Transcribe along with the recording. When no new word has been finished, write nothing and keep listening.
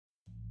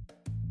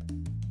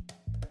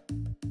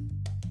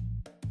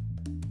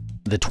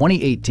the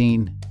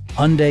 2018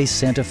 Hyundai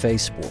Santa Fe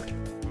Sport.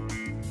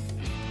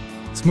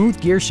 Smooth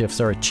gear shifts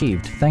are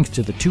achieved thanks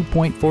to the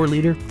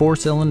 2.4-liter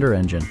four-cylinder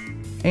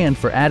engine. And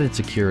for added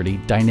security,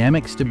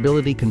 dynamic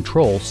stability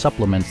control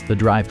supplements the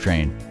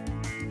drivetrain.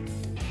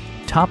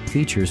 Top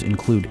features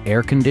include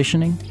air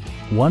conditioning,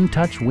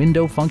 one-touch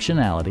window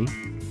functionality,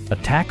 a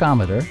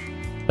tachometer,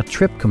 a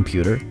trip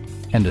computer,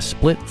 and a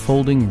split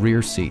folding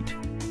rear seat.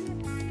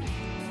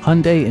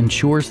 Hyundai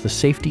ensures the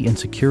safety and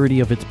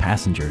security of its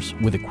passengers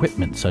with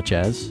equipment such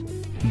as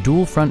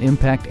dual front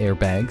impact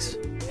airbags,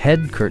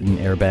 head curtain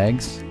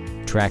airbags,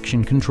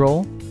 traction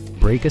control,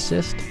 brake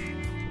assist,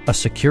 a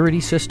security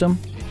system,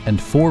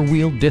 and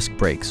four-wheel disc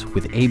brakes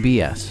with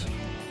ABS.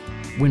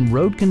 When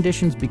road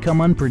conditions become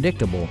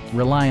unpredictable,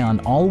 rely on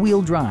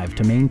all-wheel drive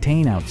to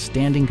maintain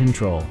outstanding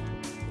control.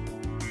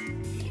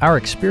 Our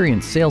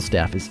experienced sales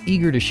staff is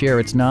eager to share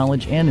its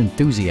knowledge and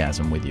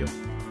enthusiasm with you.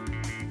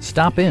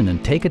 Stop in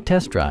and take a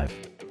test drive.